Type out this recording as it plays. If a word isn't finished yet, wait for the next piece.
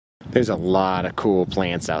There's a lot of cool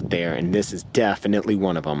plants out there, and this is definitely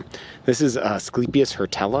one of them. This is Asclepias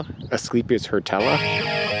hirtella. Asclepias hirtella.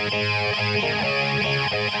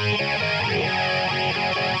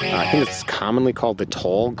 I think it's commonly called the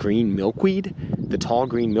tall green milkweed. The tall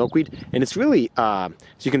green milkweed. And it's really, as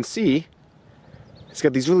you can see, it's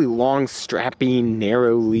got these really long, strapping,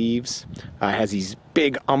 narrow leaves. It has these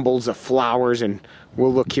big umbels of flowers, and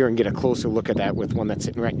we'll look here and get a closer look at that with one that's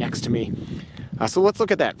sitting right next to me. So let's look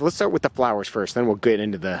at that. Let's start with the flowers first, then we'll get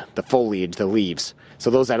into the foliage, the leaves. So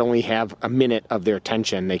those that only have a minute of their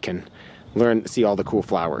attention, they can see all the cool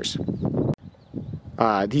flowers.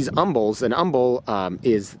 These umbels, an umbel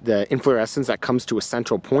is the inflorescence that comes to a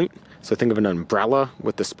central point. So think of an umbrella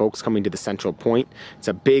with the spokes coming to the central point. It's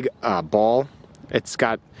a big ball. It's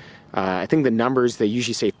got, I think the numbers, they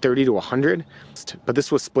usually say 30 to 100, but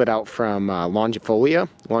this was split out from longifolia,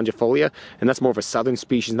 and that's more of a southern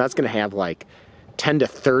species, and that's going to have like 10 to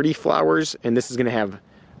 30 flowers, and this is going to have,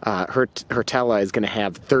 hirtella is going to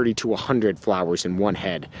have 30 to 100 flowers in one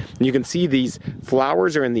head. And you can see these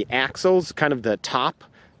flowers are in the axils, kind of the top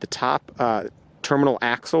terminal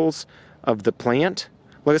axils of the plant.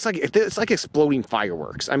 Well, it's like exploding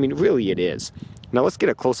fireworks. I mean, really it is. Now let's get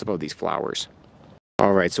a close-up of these flowers.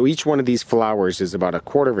 All right, so each one of these flowers is about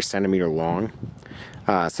 1/4 centimeter long.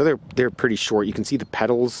 So they're pretty short. You can see the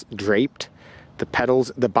petals draped. The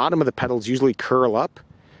petals, the bottom of the petals usually curl up.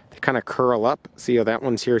 They kind of curl up. See how that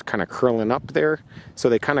one's here is kind of curling up there? So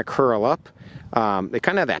they kind of curl up. They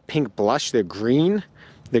kind of have that pink blush. They're green.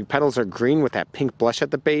 The petals are green with that pink blush at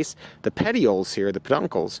the base. The petioles here, the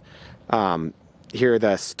peduncles, here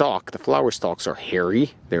the stalk, the flower stalks are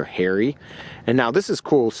hairy. They're hairy. And now this is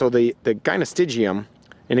cool. So the gynostigium,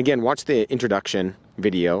 and again, watch the introduction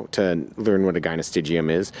video to learn what a gynostigium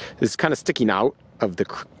is. It's kind of sticking out of the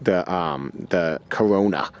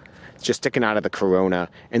corona. It's just sticking out of the corona,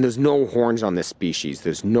 and there's no horns on this species.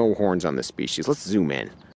 There's no horns on this species. Let's zoom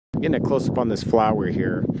in. Getting a close-up on this flower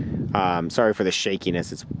here. Sorry for the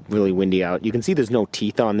shakiness. It's really windy out. You can see there's no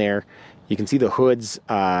teeth on there. You can see the hoods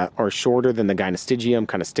are shorter than the gynostigium,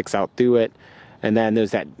 kind of sticks out through it. And then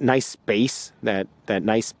there's that nice space, that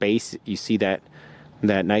nice space. You see that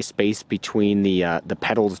nice space between the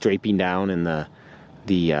petals draping down and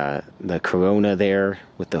the corona there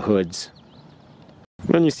with the hoods.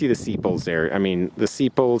 Then you see the sepals there. I mean, the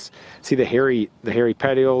sepals, see the hairy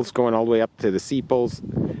petioles going all the way up to the sepals,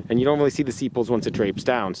 and you don't really see the sepals once it drapes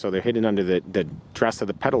down, so they're hidden under the dress of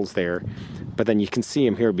the petals there. But then you can see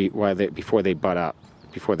them here before they bud up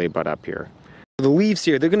here. The leaves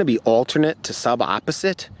here, they're going to be alternate to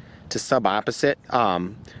sub-opposite.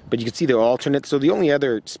 But you can see they're alternate. So the only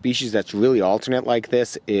other species that's really alternate like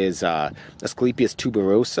this is Asclepias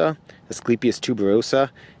tuberosa,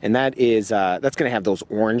 and that is that's going to have those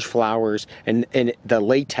orange flowers, and the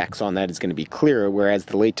latex on that is going to be clearer, whereas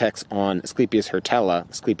the latex on Asclepias hirtella,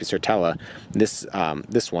 this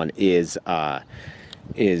one is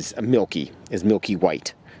milky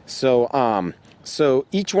white. So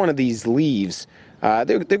each one of these leaves, they're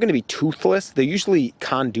going to be toothless. They're usually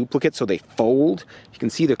conduplicate, so they fold. You can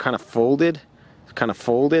see they're kind of folded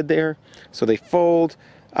there. So they fold.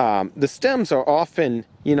 The stems are often,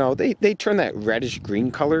 you know, they turn that reddish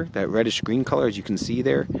green color, as you can see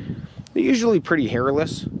there. They're usually pretty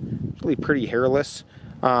hairless.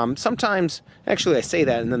 Sometimes, actually I say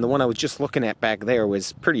that, and then the one I was just looking at back there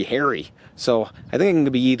was pretty hairy. So I think it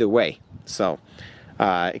can be either way. So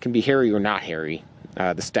it can be hairy or not hairy,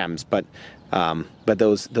 the stems, but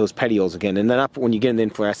those petioles again, and then up when you get in the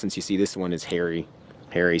inflorescence, you see this one is hairy.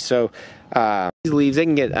 So these leaves, they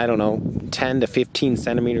can get, I don't know, 10 to 15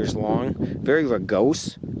 centimeters long. Very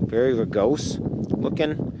rugose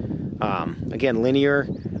looking. Again, linear.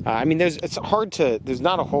 I mean, there's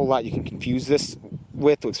not a whole lot you can confuse this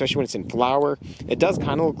with, especially when it's in flower. It does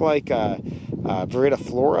kind of look like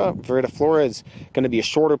VIRIDIFLORA. VIRIDIFLORA is going to be a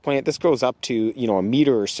shorter plant. This goes up to, you know, a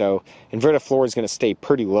meter or so, and VIRIDIFLORA is going to stay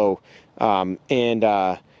pretty low. And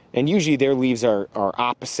usually their leaves are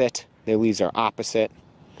opposite. This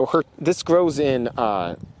grows in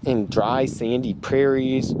dry, sandy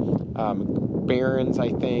prairies, barrens, I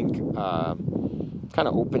think, kind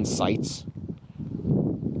of open sites.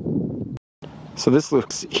 So this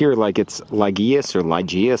looks here like it's Ligeus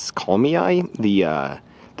calmii, the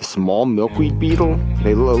small milkweed beetle.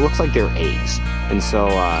 It looks like they're eggs, and so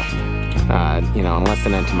you know, unless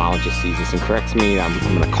an entomologist sees this and corrects me, I'm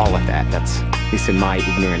going to call it that. That's, at least in my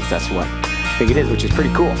ignorance, that's what I think it is, which is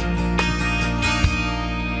pretty cool.